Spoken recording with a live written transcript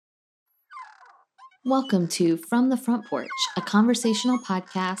Welcome to From the Front Porch, a conversational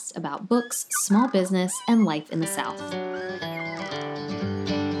podcast about books, small business, and life in the South.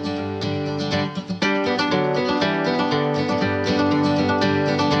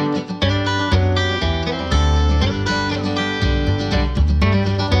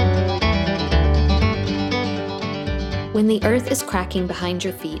 When the earth is cracking behind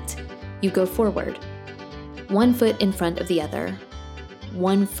your feet, you go forward, 1 foot in front of the other,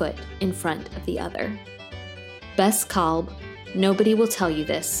 1 foot in front of the other. Bess Kalb, nobody will tell you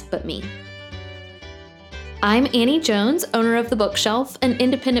this but me. I'm Annie Jones, owner of The Bookshelf, an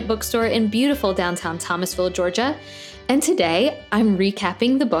independent bookstore in beautiful downtown Thomasville, Georgia, and today I'm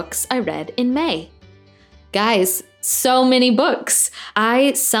recapping the books I read in May. Guys, so many books.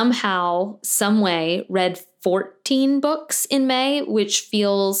 I somehow, someway read 14 books in May, which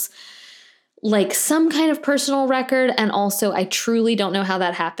feels like some kind of personal record. And also, I truly don't know how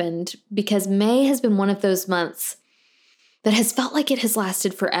that happened because May has been one of those months that has felt like it has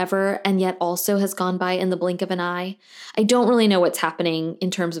lasted forever and yet also has gone by in the blink of an eye. I don't really know what's happening in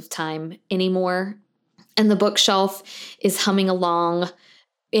terms of time anymore. And The Bookshelf is humming along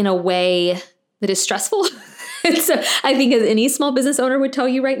in a way that is stressful. So I think as any small business owner would tell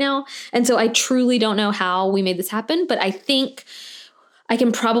you right now. And so I truly don't know how we made this happen, but I think I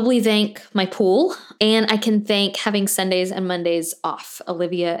can probably thank my pool, and I can thank having Sundays and Mondays off.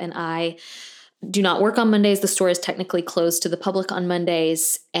 Olivia and I do not work on Mondays. The store is technically closed to the public on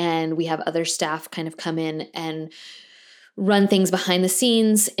Mondays, and we have other staff kind of come in and run things behind the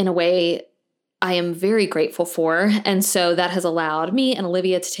scenes in a way I am very grateful for. And so that has allowed me and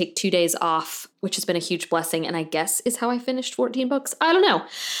Olivia to take 2 days off, which has been a huge blessing, and I guess is how I finished 14 books. I don't know.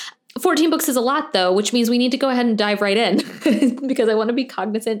 14 books is a lot, though, which means we need to go ahead and dive right in because I want to be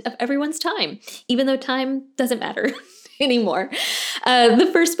cognizant of everyone's time, even though time doesn't matter anymore. The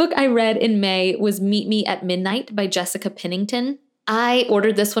first book I read in May was Meet Me at Midnight by Jessica Pennington. I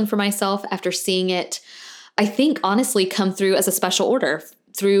ordered this one for myself after seeing it, I think, honestly, come through as a special order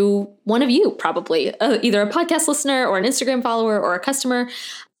through one of you, probably, either a podcast listener or an Instagram follower or a customer.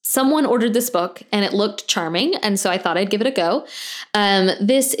 Someone ordered this book and it looked charming, and so I thought I'd give it a go.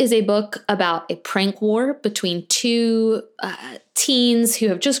 This is a book about a prank war between two teens who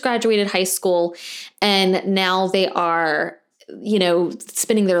have just graduated high school, and now they are,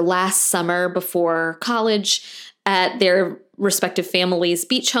 spending their last summer before college at their respective families'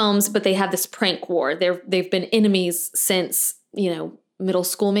 beach homes, but they have this prank war. They've been enemies since, middle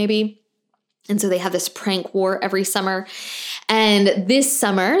school maybe. And so they have this prank war every summer. And this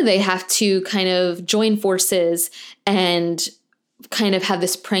summer, they have to kind of join forces and kind of have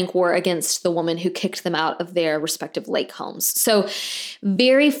this prank war against the woman who kicked them out of their respective lake homes. So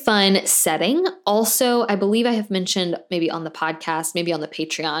very fun setting. Also, I believe I have mentioned maybe on the podcast, maybe on the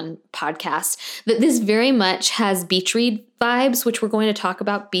Patreon podcast, that this very much has beach read vibes, which we're going to talk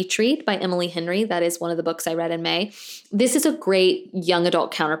about. Beach Read by Emily Henry. That is one of the books I read in May. This is a great young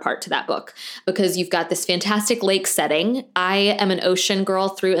adult counterpart to that book because you've got this fantastic lake setting. I am an ocean girl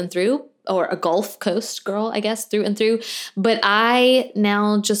through and through, or a Gulf Coast girl, I guess, through and through. But I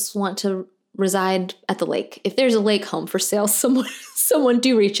now just want to reside at the lake. If there's a lake home for sale, someone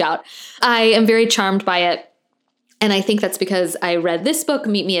do reach out. I am very charmed by it. And I think that's because I read this book,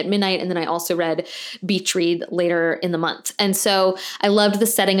 Meet Me at Midnight, and then I also read Beach Read later in the month. And so I loved the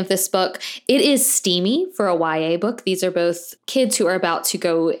setting of this book. It is steamy for a YA book. These are both kids who are about to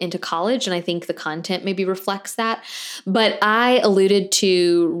go into college, and I think the content maybe reflects that. But I alluded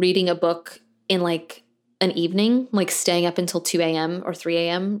to reading a book in like an evening, like staying up until 2 a.m. or 3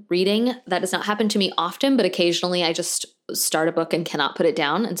 a.m. reading. That does not happen to me often, but occasionally I just start a book and cannot put it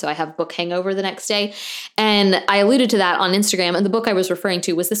down. And so I have book hangover the next day. And I alluded to that on Instagram. And the book I was referring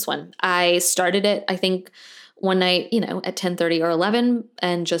to was this one. I started it, I think, one night, at 10:30 or 11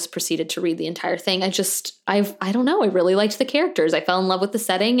 and just proceeded to read the entire thing. I don't know. I really liked the characters. I fell in love with the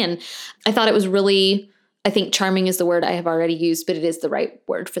setting. And I thought it was really, I think charming is the word I have already used, but it is the right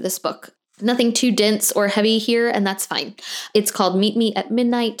word for this book. Nothing too dense or heavy here, and that's fine. It's called Meet Me at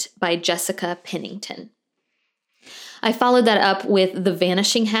Midnight by Jessica Pennington. I followed that up with The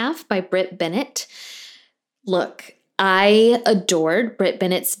Vanishing Half by Brit Bennett. Look, I adored Brit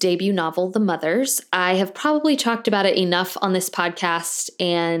Bennett's debut novel, The Mothers. I have probably talked about it enough on this podcast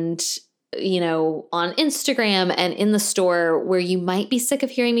and, on Instagram and in the store where you might be sick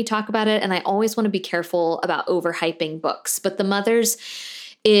of hearing me talk about it, and I always want to be careful about overhyping books. But The Mothers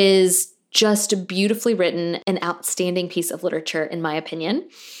is just beautifully written, an outstanding piece of literature, in my opinion.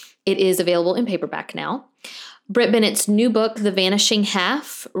 It is available in paperback now. Brit Bennett's new book, The Vanishing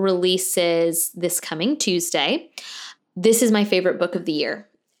Half, releases this coming Tuesday. This is my favorite book of the year.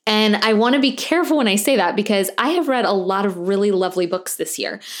 And I want to be careful when I say that because I have read a lot of really lovely books this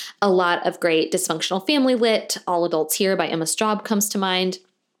year. A lot of great dysfunctional family lit. All Adults Here by Emma Straub comes to mind.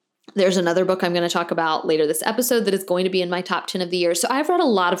 There's another book I'm going to talk about later this episode that is going to be in my top 10 of the year. So I've read a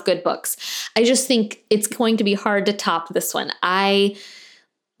lot of good books. I just think it's going to be hard to top this one. I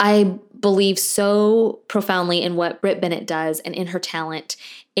believe so profoundly in what Brit Bennett does and in her talent.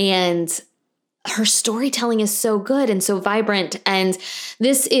 And her storytelling is so good and so vibrant. And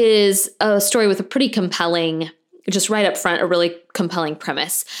this is a story with a pretty compelling, just right up front, a really compelling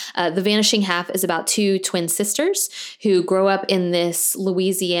premise. The Vanishing Half is about two twin sisters who grow up in this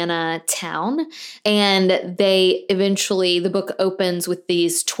Louisiana town. And the book opens with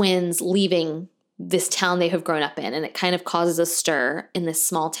these twins leaving this town they have grown up in, and it kind of causes a stir in this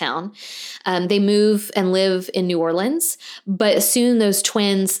small town. They move and live in New Orleans, but soon those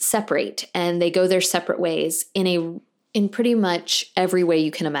twins separate and they go their separate ways in pretty much every way you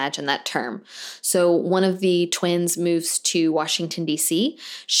can imagine that term. So one of the twins moves to Washington, D.C.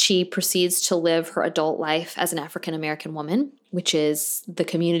 She proceeds to live her adult life as an African-American woman, which is the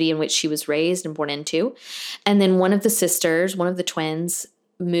community in which she was raised and born into. And then one of the twins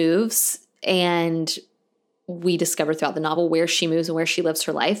moves, and we discover throughout the novel where she moves and where she lives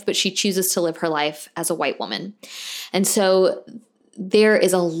her life, but she chooses to live her life as a white woman. And so there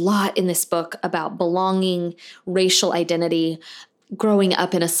is a lot in this book about belonging, racial identity, growing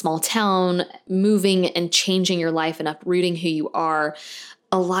up in a small town, moving and changing your life and uprooting who you are,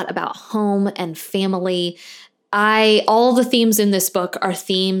 a lot about home and family. All the themes in this book are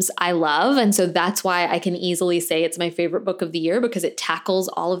themes I love. And so that's why I can easily say it's my favorite book of the year, because it tackles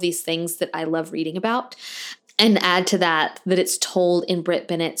all of these things that I love reading about. And add to that it's told in Brit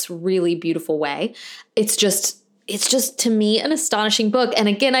Bennett's really beautiful way. It's just to me an astonishing book. And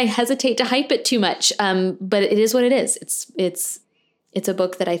again, I hesitate to hype it too much, but it is what it is. It's a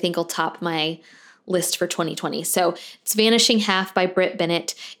book that I think will top my list for 2020. So it's Vanishing Half by Brit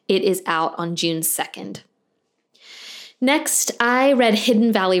Bennett. It is out on June 2nd. Next, I read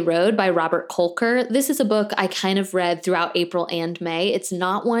Hidden Valley Road by Robert Kolker. This is a book I kind of read throughout April and May. It's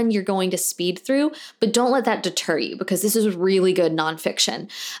not one you're going to speed through, but don't let that deter you because this is really good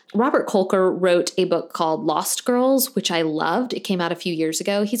nonfiction. Robert Kolker wrote a book called Lost Girls, which I loved. It came out a few years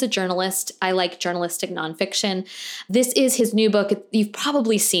ago. He's a journalist. I like journalistic nonfiction. This is his new book. You've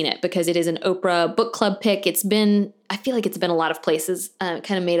probably seen it because it is an Oprah book club pick. I feel like it's been a lot of places, kind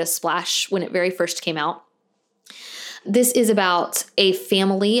of made a splash when it very first came out. This is about a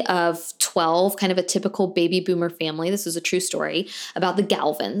family of 12, kind of a typical baby boomer family. This is a true story about the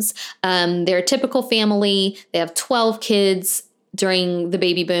Galvins. They're a typical family. They have 12 kids during the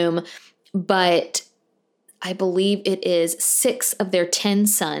baby boom, but I believe it is 6 of their 10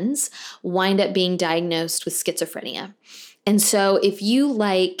 sons wind up being diagnosed with schizophrenia. And so if you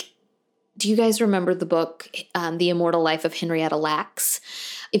do you guys remember the book, The Immortal Life of Henrietta Lacks?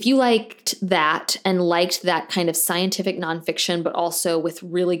 If you liked that and liked that kind of scientific nonfiction, but also with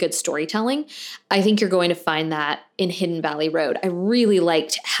really good storytelling, I think you're going to find that in Hidden Valley Road. I really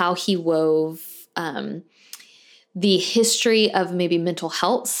liked how he wove the history of maybe mental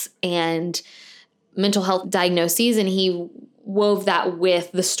health and mental health diagnoses, and he wove that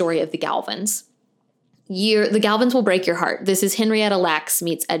with the story of the Galvins. The Galvins will break your heart. This is Henrietta Lacks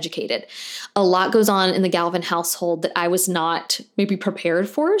meets Educated. A lot goes on in the Galvin household that I was not maybe prepared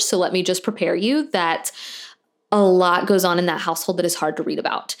for. So let me just prepare you that a lot goes on in that household that is hard to read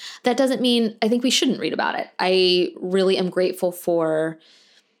about. That doesn't mean I think we shouldn't read about it. I really am grateful for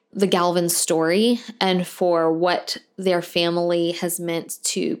the Galvin story and for what their family has meant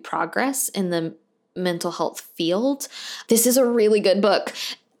to progress in the mental health field. This is a really good book.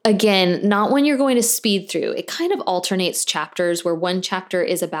 Again, not one you're going to speed through. It kind of alternates chapters where one chapter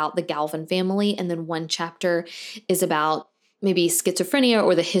is about the Galvin family and then one chapter is about maybe schizophrenia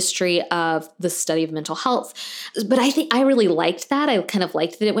or the history of the study of mental health. But I think I really liked that. I kind of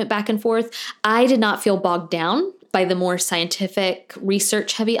liked that it went back and forth. I did not feel bogged down by the more scientific,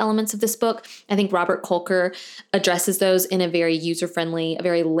 research-heavy elements of this book. I think Robert Kolker addresses those in a very user-friendly, a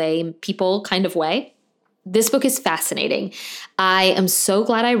very lay people kind of way. This book is fascinating. I am so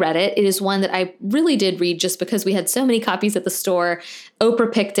glad I read it. It is one that I really did read just because we had so many copies at the store.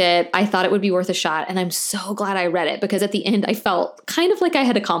 Oprah picked it. I thought it would be worth a shot. And I'm so glad I read it because at the end I felt kind of like I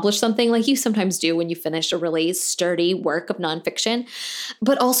had accomplished something like you sometimes do when you finish a really sturdy work of nonfiction.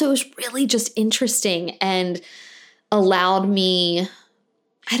 But also it was really just interesting and allowed me,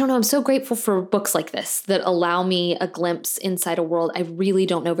 I don't know, I'm so grateful for books like this that allow me a glimpse inside a world I really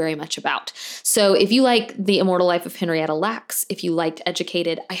don't know very much about. So if you like The Immortal Life of Henrietta Lacks, if you liked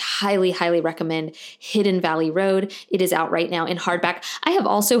Educated, I highly, highly recommend Hidden Valley Road. It is out right now in hardback. I have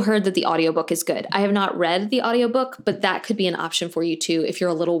also heard that the audiobook is good. I have not read the audiobook, but that could be an option for you too if you're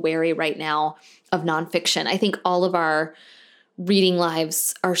a little wary right now of nonfiction. I think all of our reading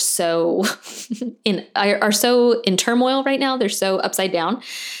lives are so in turmoil right now. They're so upside down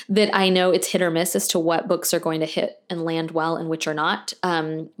that I know it's hit or miss as to what books are going to hit and land well and which are not.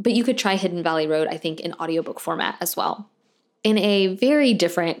 But you could try Hidden Valley Road, I think, in audiobook format as well. In a very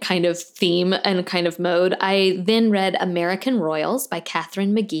different kind of theme and kind of mode, I then read American Royals by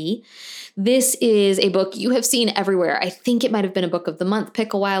Katharine McGee. This is a book you have seen everywhere. I think it might have been a book of the month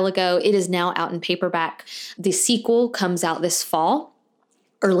pick a while ago. It is now out in paperback. The sequel comes out this fall.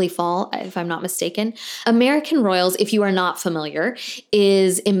 Early fall, if I'm not mistaken. American Royals, if you are not familiar,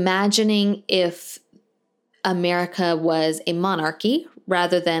 is imagining if America was a monarchy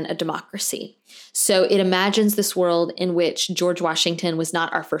rather than a democracy. So it imagines this world in which George Washington was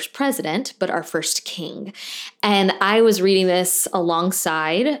not our first president, but our first king. And I was reading this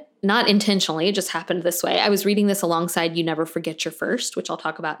alongside, not intentionally, it just happened this way. I was reading this alongside You Never Forget Your First, which I'll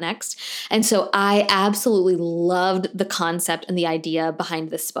talk about next. And so I absolutely loved the concept and the idea behind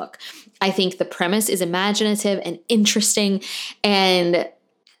this book. I think the premise is imaginative and interesting and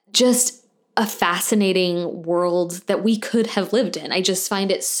just a fascinating world that we could have lived in. I just find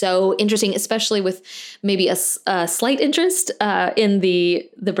it so interesting, especially with maybe a slight interest in the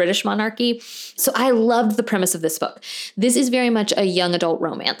British monarchy. So I loved the premise of this book. This is very much a young adult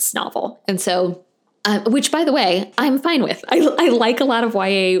romance novel. And so which, by the way, I'm fine with. I like a lot of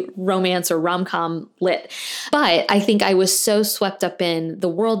YA romance or rom-com lit, but I think I was so swept up in the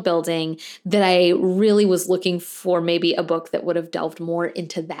world building that I really was looking for maybe a book that would have delved more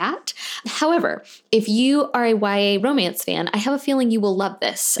into that. However, if you are a YA romance fan, I have a feeling you will love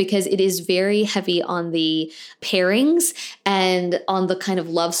this because it is very heavy on the pairings and on the kind of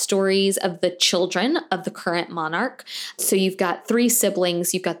love stories of the children of the current monarch. So you've got 3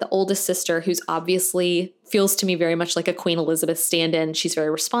 siblings. You've got the oldest sister who's obviously feels to me very much like a Queen Elizabeth stand-in. She's very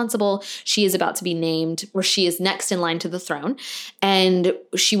responsible. She is about to be named, or she is next in line to the throne, and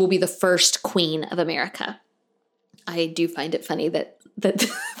she will be the first queen of America. I do find it funny that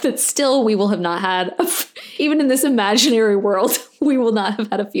still we will have not had, even in this imaginary world, we will not have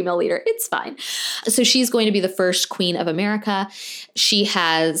had a female leader. It's fine. So she's going to be the first queen of America. She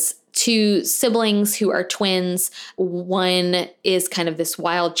has 2 siblings who are twins. One is kind of this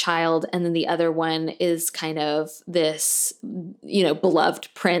wild child, and then the other one is kind of this, beloved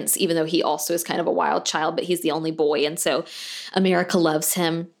prince, even though he also is kind of a wild child, but he's the only boy. And so America loves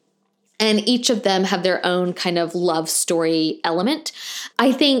him. And each of them have their own kind of love story element.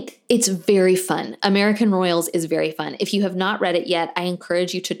 I think it's very fun. American Royals is very fun. If you have not read it yet, I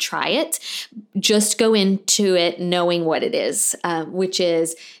encourage you to try it. Just go into it knowing what it is, which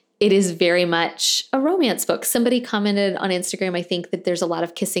is it is very much a romance book. Somebody commented on Instagram, I think, that there's a lot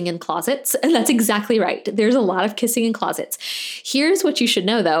of kissing in closets. And that's exactly right. There's a lot of kissing in closets. Here's what you should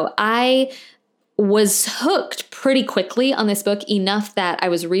know, though. I was hooked pretty quickly on this book, enough that I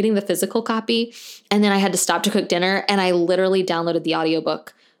was reading the physical copy and then I had to stop to cook dinner. And I literally downloaded the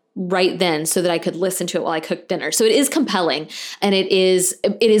audiobook right then so that I could listen to it while I cooked dinner. So it is compelling, and it is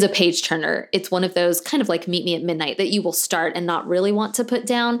a page turner. It's one of those kind of like Meet Me at Midnight that you will start and not really want to put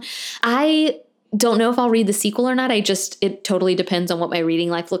down. I don't know if I'll read the sequel or not. It totally depends on what my reading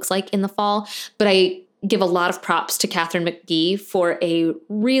life looks like in the fall, but I give a lot of props to Katharine McGee for a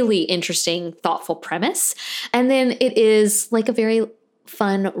really interesting, thoughtful premise. And then it is like a very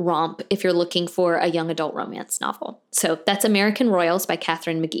fun romp if you're looking for a young adult romance novel. So that's American Royals by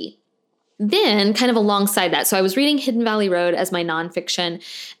Katharine McGee. Then kind of alongside that, so I was reading Hidden Valley Road as my nonfiction,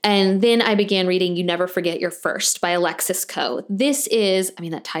 and then I began reading You Never Forget Your First by Alexis Coe. This is,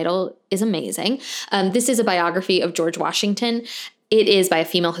 that title is amazing. This is a biography of George Washington. It is by a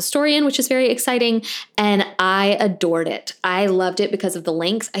female historian, which is very exciting, and I adored it. I loved it because of the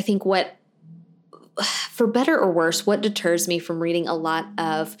length. I think for better or worse, what deters me from reading a lot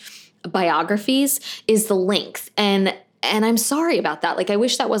of biographies is the length. And I'm sorry about that. I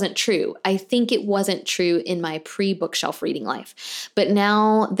wish that wasn't true. I think it wasn't true in my pre-bookshelf reading life. But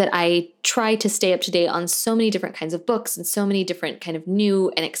now that I try to stay up to date on so many different kinds of books and so many different kind of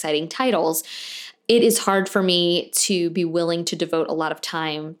new and exciting titles, it is hard for me to be willing to devote a lot of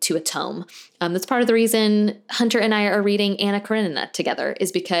time to a tome. That's part of the reason Hunter and I are reading Anna Karenina together,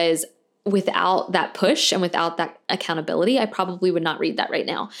 is because without that push and without that accountability, I probably would not read that right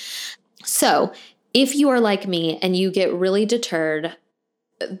now. So if you are like me and you get really deterred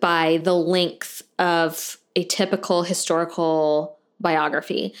by the length of a typical historical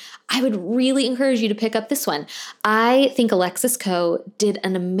biography. I would really encourage you to pick up this one. I think Alexis Coe did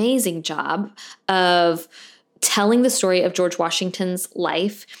an amazing job of telling the story of George Washington's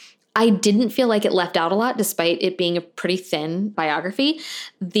life. I didn't feel like it left out a lot, despite it being a pretty thin biography.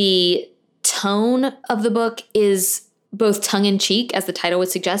 The tone of the book is both tongue-in-cheek, as the title would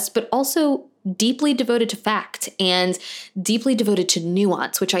suggest, but also deeply devoted to fact and deeply devoted to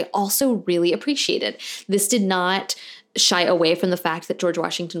nuance, which I also really appreciated. This did not shy away from the fact that George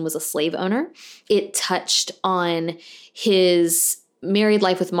Washington was a slave owner. It touched on his married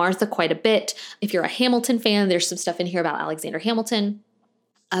life with Martha quite a bit. If you're a Hamilton fan, there's some stuff in here about Alexander Hamilton,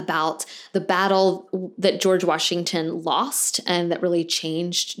 about the battle that George Washington lost and that really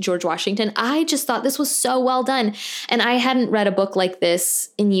changed George Washington. I just thought this was so well done. And I hadn't read a book like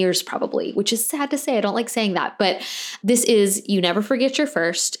this in years probably, which is sad to say. I don't like saying that. But this is You Never Forget Your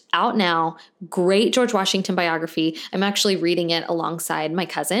First, out now. Great George Washington biography. I'm actually reading it alongside my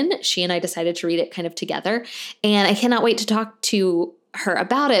cousin. She and I decided to read it kind of together. And I cannot wait to talk to her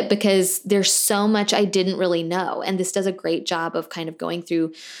about it because there's so much I didn't really know. And this does a great job of kind of going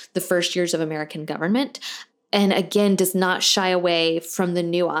through the first years of American government. And again, does not shy away from the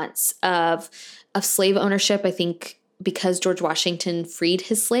nuance of slave ownership. I think because George Washington freed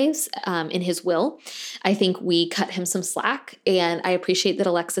his slaves in his will, I think we cut him some slack. And I appreciate that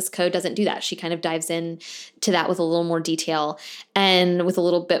Alexis Coe doesn't do that. She kind of dives in to that with a little more detail and with a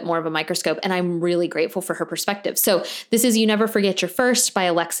little bit more of a microscope. And I'm really grateful for her perspective. So this is You Never Forget Your First by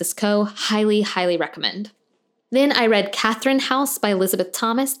Alexis Coe. Highly, highly recommend. Then I read Catherine House by Elizabeth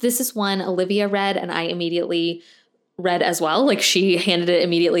Thomas. This is one Olivia read and I immediately read as well. Like, she handed it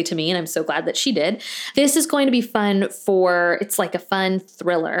immediately to me and I'm so glad that she did. This is going to be fun it's like a fun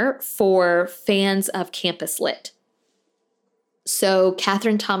thriller for fans of campus lit. So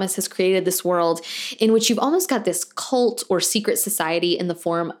Catherine Thomas has created this world in which you've almost got this cult or secret society in the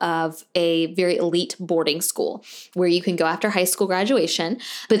form of a very elite boarding school where you can go after high school graduation,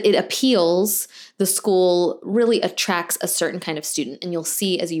 but the school really attracts a certain kind of student. And you'll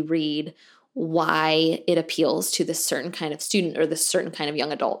see as you read why it appeals to this certain kind of student or this certain kind of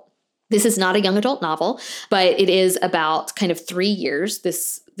young adult. This is not a young adult novel, but it is about kind of 3 years.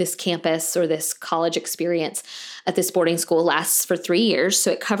 This campus or this college experience at this boarding school lasts for 3 years.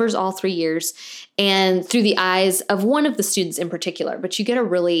 So it covers all 3 years and through the eyes of one of the students in particular, but you get a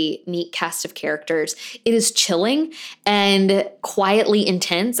really neat cast of characters. It is chilling and quietly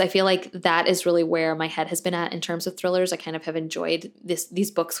intense. I feel like that is really where my head has been at in terms of thrillers. I kind of have enjoyed these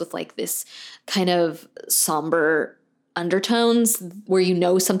books with like this kind of somber undertones where you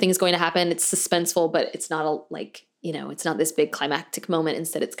know something is going to happen. It's suspenseful, but it's not it's not this big climactic moment.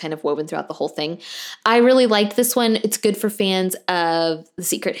 Instead, it's kind of woven throughout the whole thing. I really liked this one. It's good for fans of The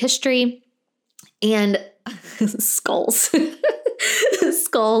Secret History and Skulls.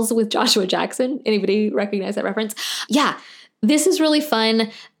 Skulls with Joshua Jackson. Anybody recognize that reference? Yeah, this is really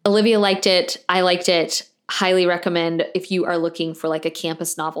fun. Olivia liked it. I liked it. Highly recommend if you are looking for like a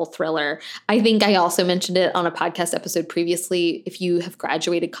campus novel thriller. I think I also mentioned it on a podcast episode previously. If you have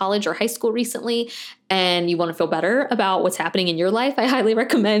graduated college or high school recently and you want to feel better about what's happening in your life, I highly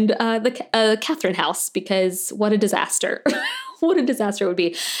recommend the Catherine House, because what a disaster. What a disaster it would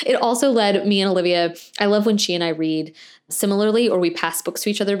be. It also led me and Olivia, I love when she and I read similarly or we pass books to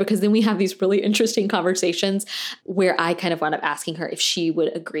each other, because then we have these really interesting conversations where I kind of wound up asking her if she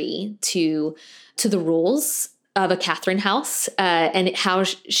would agree to the rules of a Catherine House and how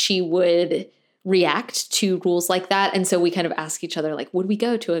she would react to rules like that. And so we kind of ask each other, like, would we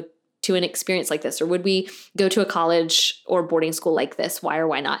go to an experience like this? Or would we go to a college or boarding school like this? Why or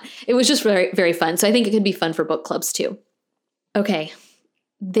why not? It was just very, very fun. So I think it could be fun for book clubs too. Okay.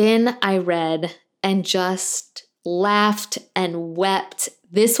 Then I read and just laughed and wept.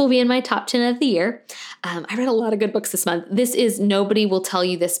 This will be in my top 10 of the year. I read a lot of good books this month. This is Nobody Will Tell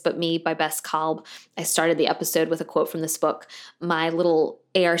You This But Me by Bess Kalb. I started the episode with a quote from this book. My little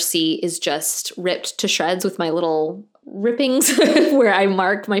ARC is just ripped to shreds with my little rippings where I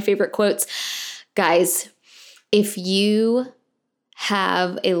marked my favorite quotes. Guys, if you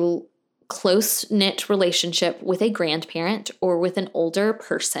have a close-knit relationship with a grandparent or with an older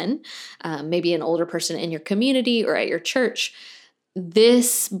person, maybe an older person in your community or at your church,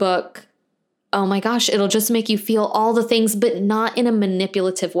 this book, oh my gosh, it'll just make you feel all the things, but not in a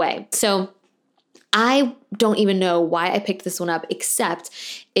manipulative way. So I don't even know why I picked this one up, except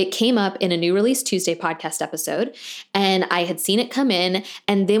it came up in a New Release Tuesday podcast episode, and I had seen it come in.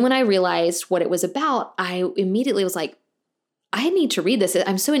 And then when I realized what it was about, I immediately was like, I need to read this.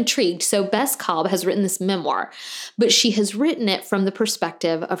 I'm so intrigued. So Bess Cobb has written this memoir, but she has written it from the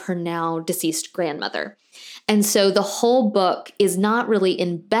perspective of her now deceased grandmother. And so the whole book is not really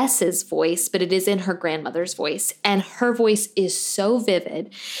in Bess's voice, but it is in her grandmother's voice. And her voice is so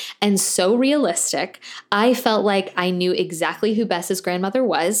vivid and so realistic. I felt like I knew exactly who Bess's grandmother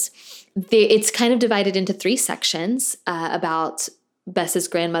was. It's kind of divided into 3 sections about Bess's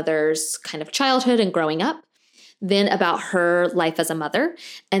grandmother's kind of childhood and growing up, then about her life as a mother,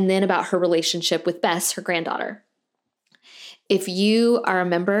 and then about her relationship with Bess, her granddaughter. If you are a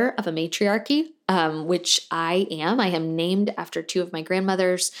member of a matriarchy, which I am named after 2 of my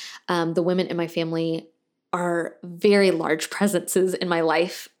grandmothers. The women in my family are very large presences in my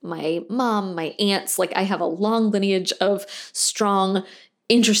life. My mom, my aunts, like I have a long lineage of strong,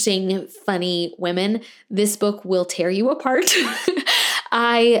 interesting, funny women. This book will tear you apart.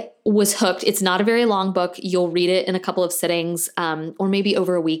 I was hooked. It's not a very long book. You'll read it in a couple of sittings, or maybe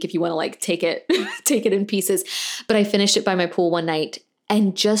over a week if you want to like take it in pieces. But I finished it by my pool one night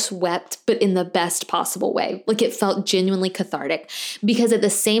and just wept, but in the best possible way. Like it felt genuinely cathartic because at the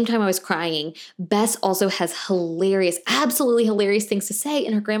same time I was crying, Bess also has hilarious, absolutely hilarious things to say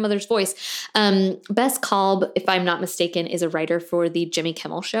in her grandmother's voice. Bess Kalb, if I'm not mistaken, is a writer for the Jimmy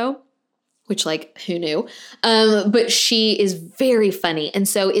Kimmel Show, which like, who knew? But she is very funny. And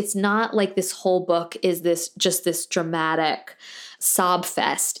so it's not like this whole book is this dramatic sob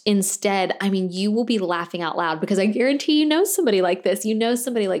fest. Instead, I mean, you will be laughing out loud because I guarantee you know somebody like this. You know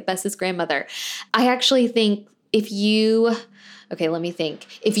somebody like Bess's grandmother. I actually think if you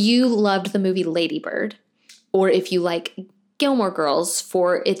loved the movie Lady Bird, or if you like Gilmore Girls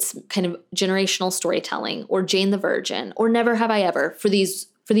for its kind of generational storytelling, or Jane the Virgin, or Never Have I Ever for these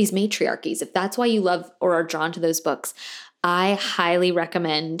matriarchies, if that's why you love or are drawn to those books, I highly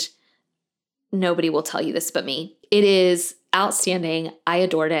recommend Nobody Will Tell You This But Me. It is outstanding. I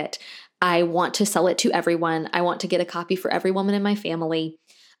adored it. I want to sell it to everyone. I want to get a copy for every woman in my family.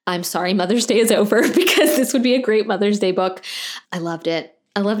 I'm sorry Mother's Day is over because this would be a great Mother's Day book. I loved it.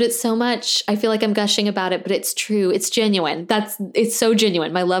 I loved it so much. I feel like I'm gushing about it, but it's true. It's genuine. It's so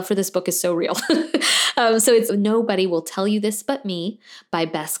genuine. My love for this book is so real. So it's Nobody Will Tell You This But Me by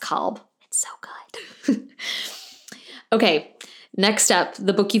Bess Kalb. It's so good. Okay. Next up,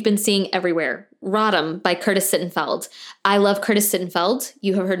 the book you've been seeing everywhere, Rodham by Curtis Sittenfeld. I love Curtis Sittenfeld.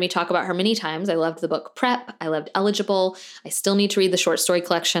 You have heard me talk about her many times. I loved the book Prep. I loved Eligible. I still need to read the short story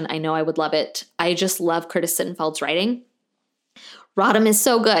collection. I know I would love it. I just love Curtis Sittenfeld's writing. Rodham is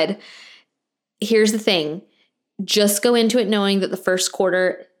so good. Here's the thing. Just go into it knowing that the first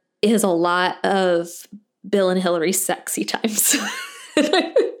quarter is a lot of Bill and Hillary sexy times.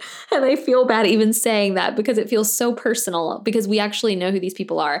 And I feel bad even saying that because it feels so personal because we actually know who these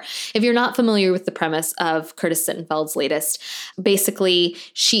people are. If you're not familiar with the premise of Curtis Sittenfeld's latest, basically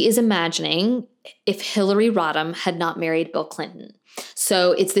she is imagining if Hillary Rodham had not married Bill Clinton.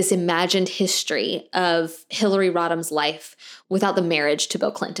 So it's this imagined history of Hillary Rodham's life without the marriage to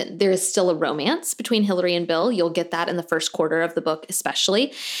Bill Clinton. There is still a romance between Hillary and Bill. You'll get that in the first quarter of the book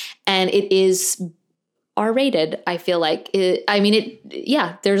especially. And it is R-rated, I feel like.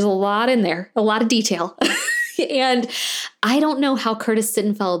 There's a lot in there, a lot of detail. And I don't know how Curtis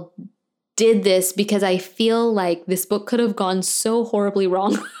Sittenfeld did this because I feel like this book could have gone so horribly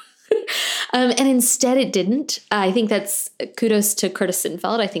wrong. And instead it didn't. I think that's kudos to Curtis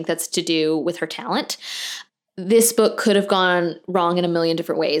Sittenfeld. I think that's to do with her talent. This book could have gone wrong in a million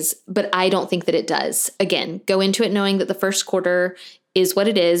different ways, but I don't think that it does. Again, go into it knowing that the first quarter is what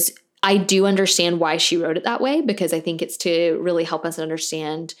it is. I do understand why she wrote it that way because I think it's to really help us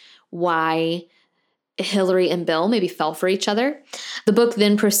understand why Hillary and Bill maybe fell for each other. The book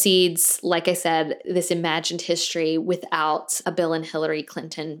then proceeds, like I said, this imagined history without a Bill and Hillary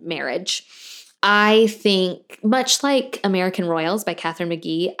Clinton marriage. I think, much like American Royals by Catherine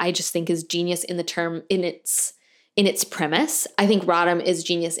McGee, I just think is genius in its premise. I think Rodham is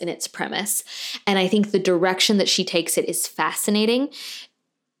genius in its premise. And I think the direction that she takes it is fascinating.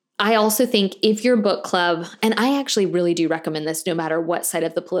 I also think if your book club, and I actually really do recommend this no matter what side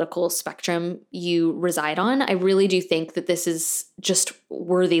of the political spectrum you reside on, I really do think that this is just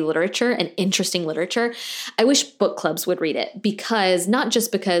worthy literature and interesting literature. I wish book clubs would read it because not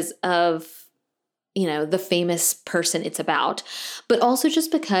just because of, the famous person it's about, but also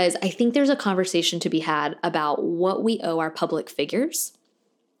just because I think there's a conversation to be had about what we owe our public figures,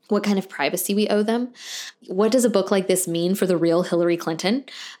 what kind of privacy we owe them. What does a book like this mean for the real Hillary Clinton?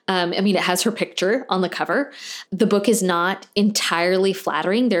 It has her picture on the cover. The book is not entirely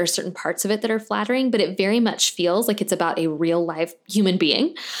flattering. There are certain parts of it that are flattering, but it very much feels like it's about a real life human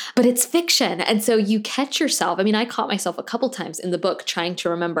being, but it's fiction. And so you catch yourself. I caught myself a couple times in the book trying to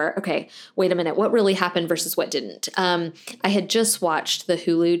remember, okay, wait a minute, what really happened versus what didn't? I had just watched the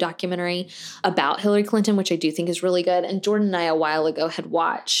Hulu documentary about Hillary Clinton, which I do think is really good. And Jordan and I a while ago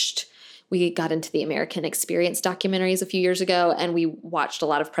we got into the American Experience documentaries a few years ago, and we watched a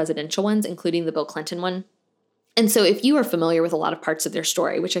lot of presidential ones, including the Bill Clinton one. And so if you are familiar with a lot of parts of their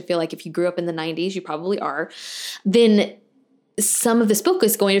story, which I feel like if you grew up in the 90s, you probably are, then some of this book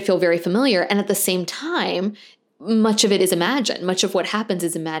is going to feel very familiar. And at the same time, much of it is imagined. Much of what happens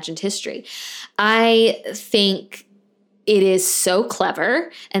is imagined history. I think it is so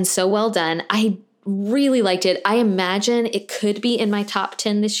clever and so well done. I really liked it. I imagine it could be in my top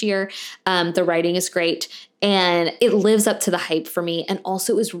 10 this year. The writing is great and it lives up to the hype for me. And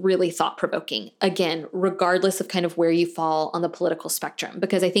also is really thought-provoking. Again, regardless of kind of where you fall on the political spectrum,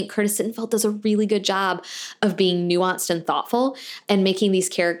 because I think Curtis Sittenfeld does a really good job of being nuanced and thoughtful and making these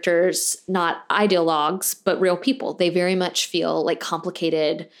characters not ideologues, but real people. They very much feel like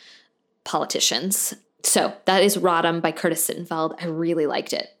complicated politicians. So that is Rodham by Curtis Sittenfeld. I really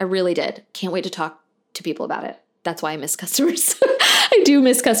liked it. I really did. Can't wait to talk to people about it. That's why I miss customers. I do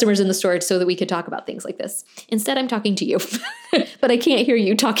miss customers in the store so that we could talk about things like this. Instead, I'm talking to you, but I can't hear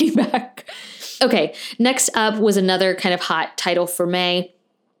you talking back. Okay, next up was another kind of hot title for May.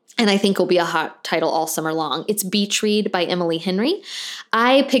 And I think will be a hot title all summer long. It's Beach Read by Emily Henry.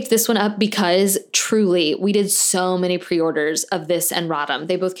 I picked this one up because truly we did so many pre-orders of this and Rodham.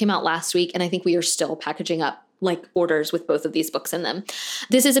 They both came out last week, and I think we are still packaging up like orders with both of these books in them.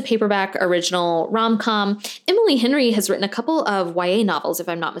 This is a paperback original rom-com. Emily Henry has written a couple of YA novels, if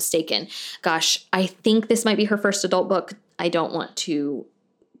I'm not mistaken. Gosh, I think this might be her first adult book.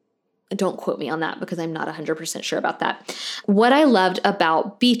 Don't quote me on that because I'm not 100% sure about that. What I loved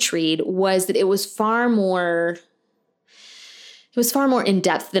about Beach Read was that it was far more in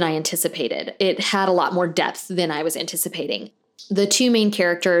depth than I anticipated. It had a lot more depth than I was anticipating. The two main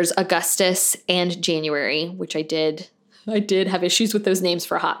characters, Augustus and January, which I did have issues with those names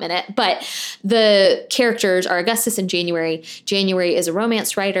for a hot minute, but the characters are Augustus and January. January is a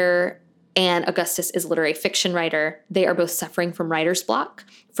romance writer and Augustus is a literary fiction writer. They are both suffering from writer's block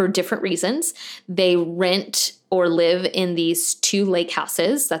for different reasons. They rent or live in these two lake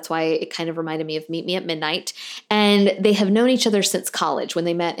houses. That's why it kind of reminded me of Meet Me at Midnight. And they have known each other since college when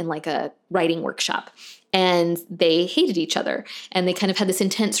they met in like a writing workshop. And they hated each other. And they kind of had this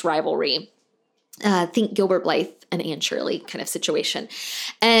intense rivalry. Think Gilbert Blythe and Anne Shirley kind of situation.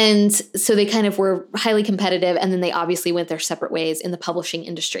 And so they kind of were highly competitive, and then they obviously went their separate ways in the publishing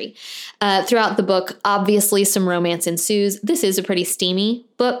industry. Throughout the book, obviously some romance ensues. This is a pretty steamy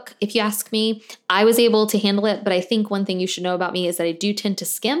book, if you ask me. I was able to handle it, but I think one thing you should know about me is that I do tend to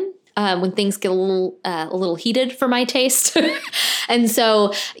skim when things get a little heated for my taste. And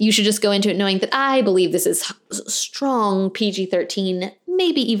so you should just go into it knowing that I believe this is strong PG-13,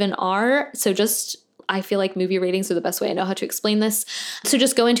 maybe even R. So I feel like movie ratings are the best way I know how to explain this. So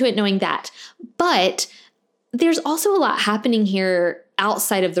just go into it knowing that. But there's also a lot happening here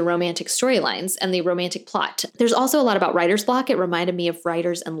outside of the romantic storylines and the romantic plot. There's also a lot about writer's block. It reminded me of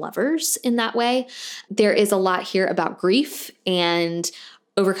Writers and Lovers in that way. There is a lot here about grief and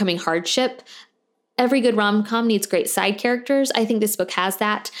overcoming hardship. Every good rom-com needs great side characters. I think this book has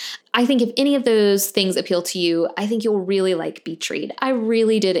that. I think if any of those things appeal to you, I think you'll really like Beach Read. I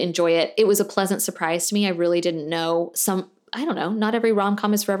really did enjoy it. It was a pleasant surprise to me. I really didn't know not every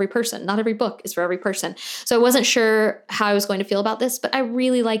rom-com is for every person. Not every book is for every person. So I wasn't sure how I was going to feel about this, but I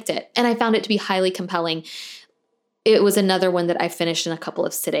really liked it. And I found it to be highly compelling. It was another one that I finished in a couple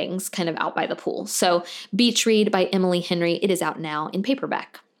of sittings, kind of out by the pool. So Beach Read by Emily Henry. It is out now in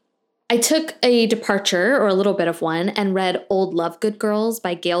paperback. I took a departure, or a little bit of one, and read Old Love Good Girls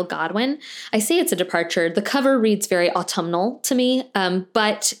by Gail Godwin. I say it's a departure. The cover reads very autumnal to me,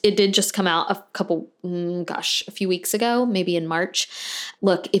 but it did just come out a few weeks ago, maybe in March.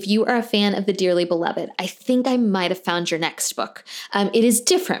 Look, if you are a fan of The Dearly Beloved, I think I might have found your next book. It is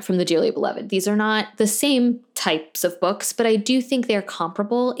different from The Dearly Beloved. These are not the same types of books, but I do think they're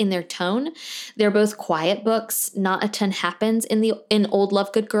comparable in their tone. They're both quiet books. Not a ton happens in Old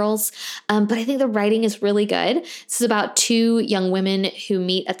Love Good Girls, but I think the writing is really good. This is about two young women who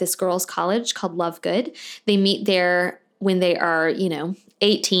meet at this girls' college called Lovegood. They meet there when they are,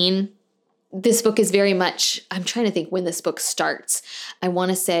 18. This book is very much, I'm trying to think when this book starts. I want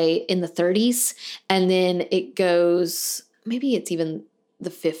to say in the 30s, and then it goes, maybe it's even the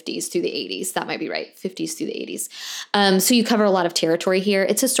 50s through the 80s. That might be right. 50s through the 80s. So you cover a lot of territory here.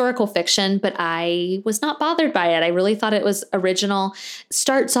 It's historical fiction, but I was not bothered by it. I really thought it was original.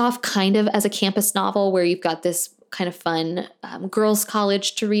 Starts off kind of as a campus novel where you've got this kind of fun girls'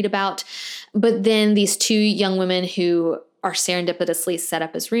 college to read about. But then these two young women who are serendipitously set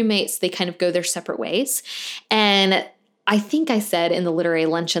up as roommates, they kind of go their separate ways. And I think I said in the literary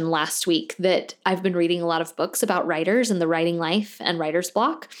luncheon last week that I've been reading a lot of books about writers and the writing life and writer's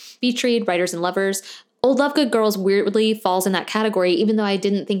block. Beach read, Writers and Lovers. Old Love Good Girls weirdly falls in that category, even though I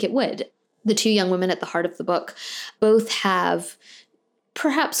didn't think it would. The two young women at the heart of the book both have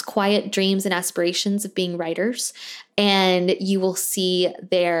perhaps quiet dreams and aspirations of being writers, and you will see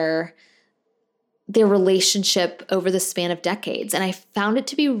their relationship over the span of decades. And I found it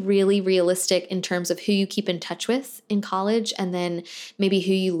to be really realistic in terms of who you keep in touch with in college and then maybe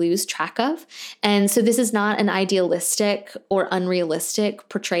who you lose track of. And so this is not an idealistic or unrealistic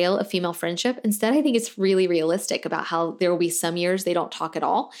portrayal of female friendship. Instead, I think it's really realistic about how there will be some years they don't talk at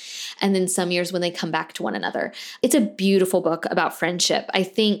all, and then some years when they come back to one another. It's a beautiful book about friendship. I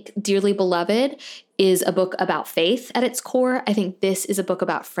think Dearly Beloved is a book about faith at its core. I think this is a book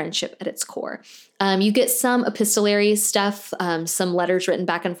about friendship at its core. You get some epistolary stuff, some letters written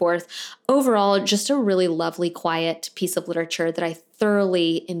back and forth. Overall, just a really lovely, quiet piece of literature that I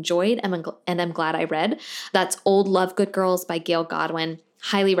thoroughly enjoyed and I'm glad I read. That's Old Love Good Girls by Gail Godwin.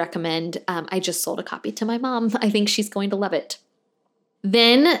 Highly recommend. I just sold a copy to my mom. I think she's going to love it.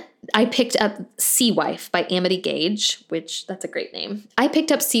 Then I picked up Sea Wife by Amity Gage, which that's a great name. I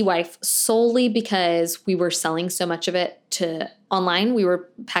picked up Sea Wife solely because we were selling so much of it online. We were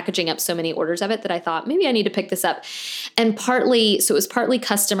packaging up so many orders of it that I thought maybe I need to pick this up. And it was partly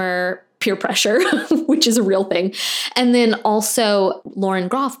customer peer pressure, which is a real thing. And then also Lauren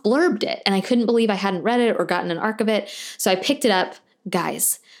Groff blurbed it, and I couldn't believe I hadn't read it or gotten an arc of it. So I picked it up.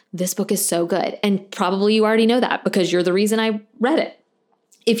 Guys, this book is so good. And probably you already know that because you're the reason I read it.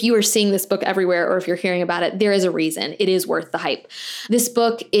 If you are seeing this book everywhere or if you're hearing about it, there is a reason. It is worth the hype. This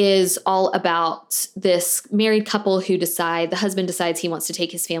book is all about this married couple who the husband decides he wants to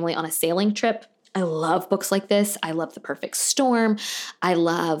take his family on a sailing trip. I love books like this. I love The Perfect Storm. I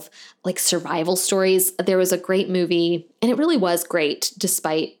love survival stories. There was a great movie, and it really was great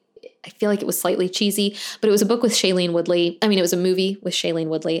despite I feel like it was slightly cheesy, but it was a book with Shailene Woodley. It was a movie with Shailene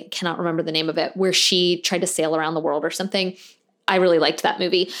Woodley. I cannot remember the name of it, where she tried to sail around the world or something. I really liked that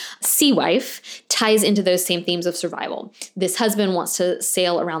movie. Sea Wife ties into those same themes of survival. This husband wants to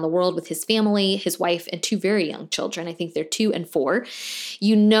sail around the world with his family, his wife, and two very young children. I think they're 2 and 4.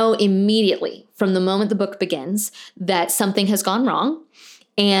 You know immediately from the moment the book begins that something has gone wrong,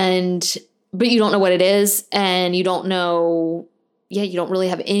 but you don't know what it is, and you don't know. You don't really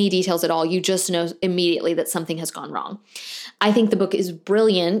have any details at all. You just know immediately that something has gone wrong. I think the book is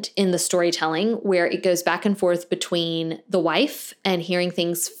brilliant in the storytelling, where it goes back and forth between the wife and hearing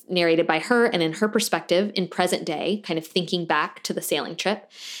things narrated by her and in her perspective in present day, kind of thinking back to the sailing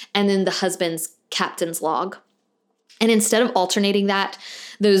trip, and then the husband's captain's log. And instead of alternating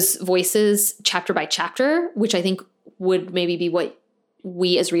those voices chapter by chapter, which I think would maybe be what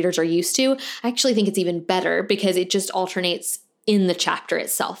we as readers are used to, I actually think it's even better because it just alternates in the chapter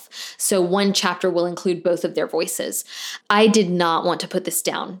itself. So one chapter will include both of their voices. I did not want to put this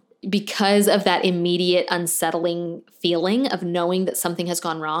down because of that immediate unsettling feeling of knowing that something has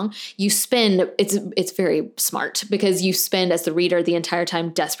gone wrong. It's very smart because you spend as the reader the entire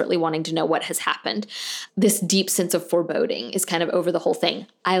time desperately wanting to know what has happened. This deep sense of foreboding is kind of over the whole thing.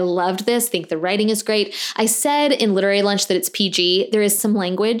 I loved this. Think the writing is great. I said in Literary Lunch that it's PG. There is some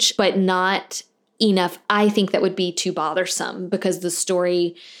language, but not enough. I think that would be too bothersome because the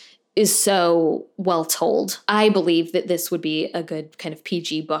story is so well told. I believe that this would be a good kind of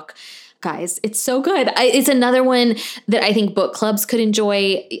PG book. Guys, it's so good. It's another one that I think book clubs could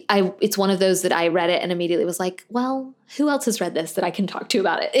enjoy. It's one of those that I read it and immediately was like, well, who else has read this that I can talk to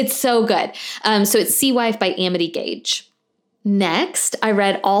about it? It's so good. So it's Sea Wife by Amity Gage. Next, I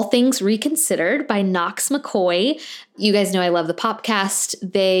read All Things Reconsidered by Knox McCoy. You guys know I love the Popcast.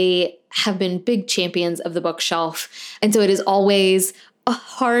 They have been big champions of the bookshelf. And so it is always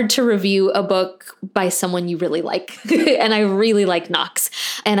hard to review a book by someone you really like. And I really like Knox.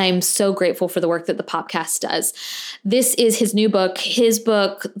 And I'm so grateful for the work that the Popcast does. This is his new book. His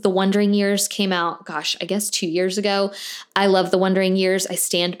book, The Wandering Years, came out, I guess 2 years ago. I love The Wandering Years. I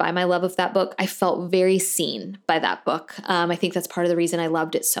stand by my love of that book. I felt very seen by that book. I think that's part of the reason I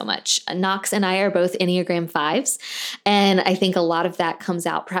loved it so much. Knox and I are both Enneagram 5s. And I think a lot of that comes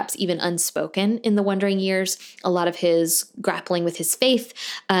out perhaps even unspoken in The Wandering Years. A lot of his grappling with his faith,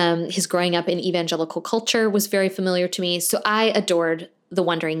 his growing up in evangelical culture was very familiar to me. So I adored The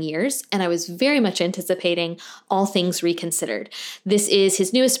Wandering Years, and I was very much anticipating All Things Reconsidered. This is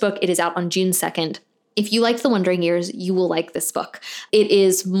his newest book. It is out on June 2nd. If you liked The Wandering Years, you will like this book. It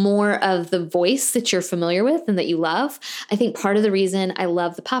is more of the voice that you're familiar with and that you love. I think part of the reason I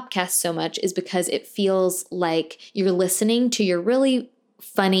love the podcast so much is because it feels like you're listening to your really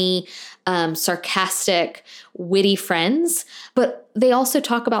funny, sarcastic, witty friends, but they also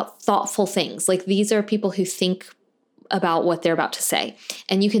talk about thoughtful things. Like, these are people who think about what they're about to say.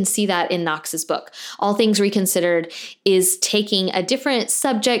 And you can see that in Knox's book. All Things Reconsidered is taking a different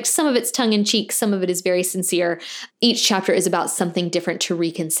subject. Some of it's tongue in cheek. Some of it is very sincere. Each chapter is about something different to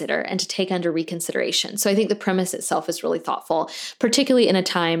reconsider and to take under reconsideration. So I think the premise itself is really thoughtful, particularly in a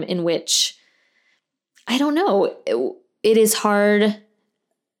time in which, I don't know, it is hard.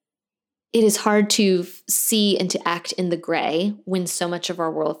 It is hard to see and to act in the gray when so much of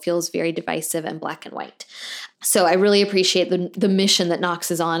our world feels very divisive and black and white. So I really appreciate the mission that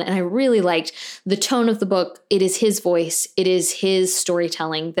Knox is on, and I really liked the tone of the book. It is his voice. It is his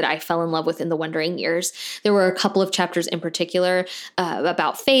storytelling that I fell in love with in The Wandering Years. There were a couple of chapters in particular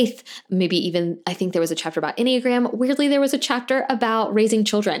about faith, maybe even, I think there was a chapter about Enneagram. Weirdly, there was a chapter about raising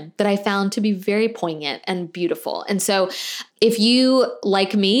children that I found to be very poignant and beautiful. And so if you,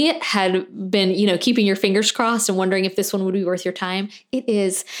 like me, had been, keeping your fingers crossed and wondering if this one would be worth your time, it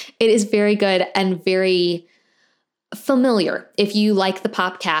is. It is very good and very familiar. If you like the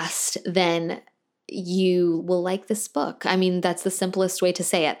podcast, then you will like this book. I mean, that's the simplest way to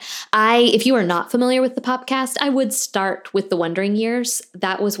say it. If you are not familiar with the podcast, I would start with The Wandering Years.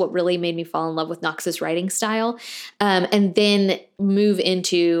 That was what really made me fall in love with Knox's writing style. And then move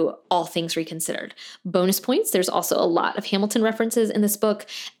into All Things Reconsidered. Bonus points, there's also a lot of Hamilton references in this book,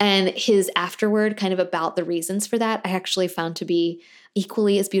 and his afterword kind of about the reasons for that, I actually found to be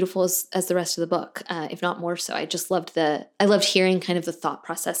equally as beautiful as the rest of the book, if not more so. I just loved hearing kind of the thought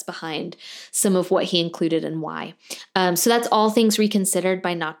process behind some of what he included and why. So that's All Things Reconsidered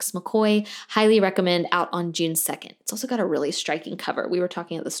by Knox McCoy. Highly recommend, out on June 2nd. It's also got a really striking cover. We were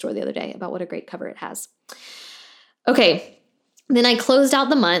talking at the store the other day about what a great cover it has. Okay. Then I closed out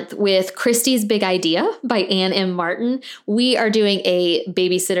the month with Christie's Big Idea by Anne M. Martin. We are doing a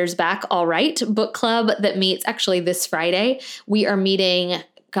Babysitter's Back All Right book club that meets actually this Friday. We are meeting,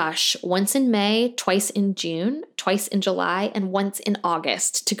 once in May, twice in June, twice in July, and once in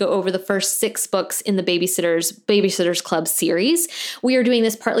August to go over the first 6 books in the Babysitters Club series. We are doing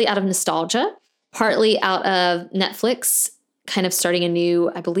this partly out of nostalgia, partly out of Netflix kind of starting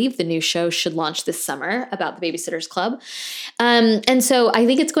I believe the new show should launch this summer about the Babysitters Club. And so I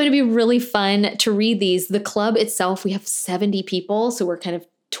think it's going to be really fun to read these. The club itself, we have 70 people, so we're kind of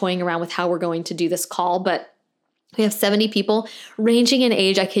toying around with how we're going to do this call, but we have 70 people ranging in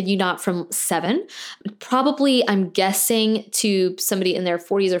age, I kid you not, from 7, probably, I'm guessing, to somebody in their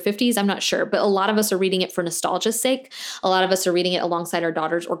 40s or 50s. I'm not sure, but a lot of us are reading it for nostalgia's sake. A lot of us are reading it alongside our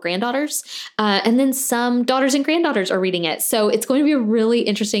daughters or granddaughters. And then some daughters and granddaughters are reading it. So it's going to be really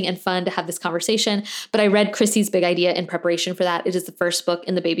interesting and fun to have this conversation. But I read Christie's Big Idea in preparation for that. It is the first book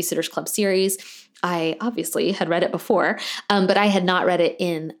in the Babysitters Club series. I obviously had read it before, but I had not read it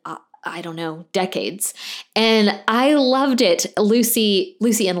in decades. And I loved it. Lucy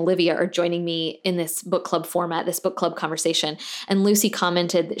and Olivia are joining me in this book club format, this book club conversation. And Lucy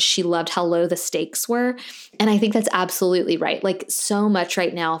commented that she loved how low the stakes were. And I think that's absolutely right. Like, so much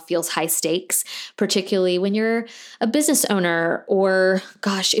right now feels high stakes, particularly when you're a business owner or,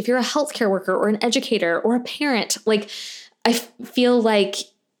 if you're a healthcare worker or an educator or a parent. Like, I feel like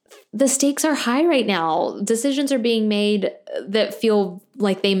the stakes are high right now. Decisions are being made that feel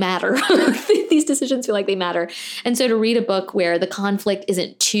like they matter. These decisions feel like they matter. And so to read a book where the conflict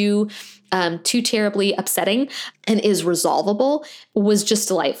isn't too terribly upsetting and is resolvable was just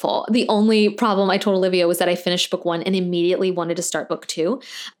delightful. The only problem I told Olivia was that I finished book 1 and immediately wanted to start book 2.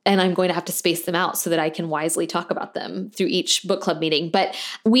 And I'm going to have to space them out so that I can wisely talk about them through each book club meeting. But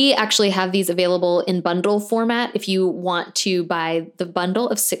we actually have these available in bundle format. If you want to buy the bundle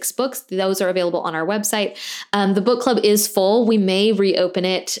of 6 books, those are available on our website. The book club is full. We may reopen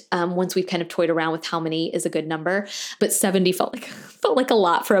it once we've kind of toyed around with how many is a good number. But 70 felt like a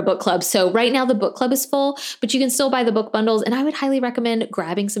lot for a book club. So right now the book club is full, but you can still buy the book bundles. And I would highly recommend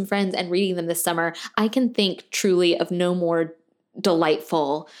grabbing some friends and reading them this summer. I can think truly of no more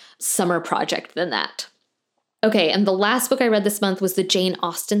delightful summer project than that. Okay, and the last book I read this month was The Jane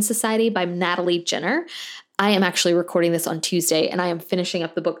Austen Society by Natalie Jenner. I am actually recording this on Tuesday and I am finishing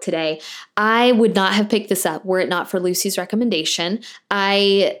up the book today. I would not have picked this up were it not for Lucy's recommendation.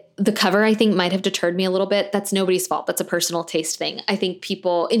 The cover, I think, might have deterred me a little bit. That's nobody's fault. That's a personal taste thing. I think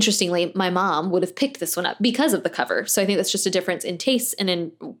people, interestingly, my mom would have picked this one up because of the cover. So I think that's just a difference in taste and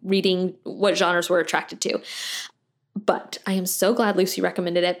in reading what genres we're attracted to. But I am so glad Lucy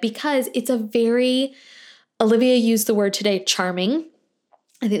recommended it because it's Olivia used the word today, charming.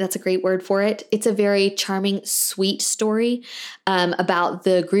 I think that's a great word for it. It's a very charming, sweet story about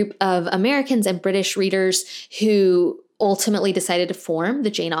the group of Americans and British readers who ultimately decided to form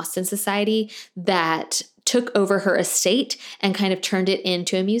the Jane Austen Society that took over her estate and kind of turned it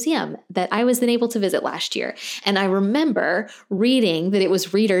into a museum that I was then able to visit last year. And I remember reading that it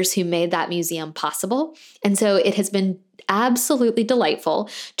was readers who made that museum possible. And so it has been absolutely delightful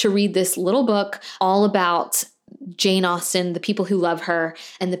to read this little book all about Jane Austen, the people who love her,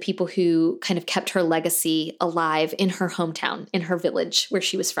 and the people who kind of kept her legacy alive in her hometown, in her village where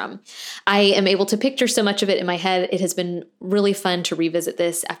she was from. I am able to picture so much of it in my head. It has been really fun to revisit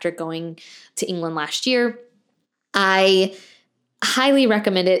this after going to England last year. I highly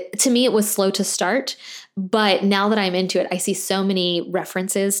recommend it. To me, it was slow to start, but now that I'm into it, I see so many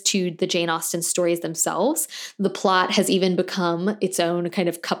references to the Jane Austen stories themselves. The plot has even become its own kind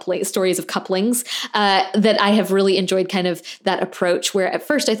of stories of couplings that I have really enjoyed kind of that approach where at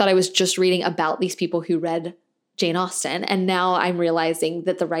first I thought I was just reading about these people who read Jane Austen. And now I'm realizing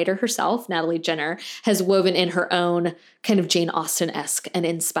that the writer herself, Natalie Jenner, has woven in her own kind of Jane Austen-esque and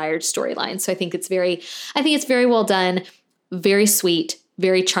inspired storyline. So I think it's very well done, very sweet,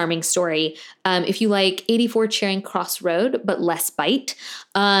 very charming story. If you like 84 Charing Cross Road, but less bite.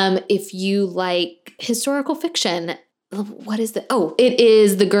 If you like historical fiction, what is it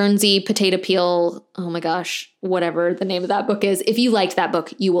is the Guernsey Potato Peel. Oh my gosh, whatever the name of that book is. If you liked that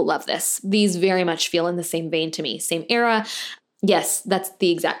book, you will love this. These very much feel in the same vein to me. Same era. Yes, that's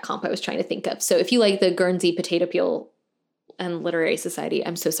the exact comp I was trying to think of. So if you like the Guernsey Potato Peel and Literary Society,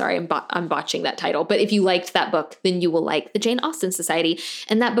 I'm so sorry, I'm botching that title. But if you liked that book, then you will like the Jane Austen Society.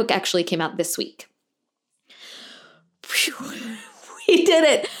 And that book actually came out this week. Phew, we did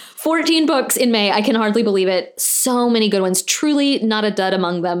it. 14 books in May. I can hardly believe it. So many good ones. Truly not a dud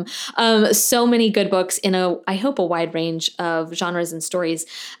among them. So many good books in I hope a wide range of genres and stories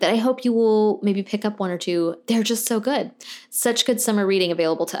that I hope you will maybe pick up one or two. They're just so good. Such good summer reading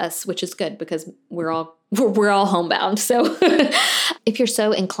available to us, which is good because we're all homebound. So if you're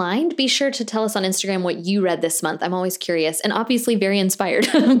so inclined, be sure to tell us on Instagram what you read this month. I'm always curious and obviously very inspired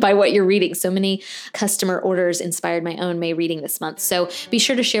by what you're reading. So many customer orders inspired my own May reading this month. So be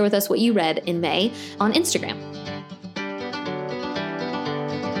sure to share with us what you read in May on Instagram.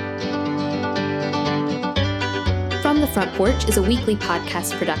 From the Front Porch is a weekly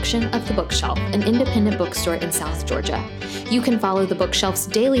podcast production of The Bookshelf, an independent bookstore in South Georgia. You can follow The Bookshelf's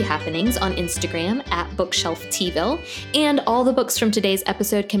daily happenings on Instagram at BookshelfTville, and all the books from today's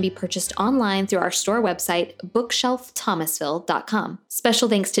episode can be purchased online through our store website, bookshelfthomasville.com. Special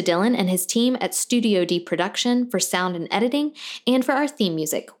thanks to Dylan and his team at Studio D Production for sound and editing, and for our theme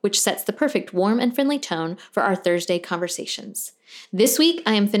music, which sets the perfect warm and friendly tone for our Thursday conversations. This week,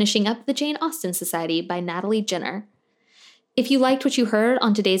 I am finishing up The Jane Austen Society by Natalie Jenner. If you liked what you heard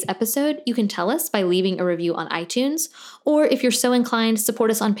on today's episode, you can tell us by leaving a review on iTunes, or if you're so inclined, support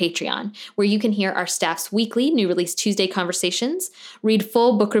us on Patreon, where you can hear our staff's weekly New Release Tuesday conversations, read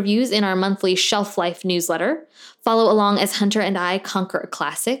full book reviews in our monthly Shelf Life newsletter, follow along as Hunter and I conquer a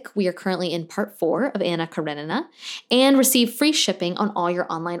classic. We are currently in part 4 of Anna Karenina, and receive free shipping on all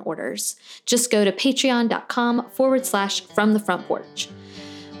your online orders. Just go to patreon.com/From the Front Porch.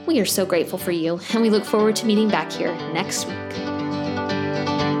 We are so grateful for you, and we look forward to meeting back here next week.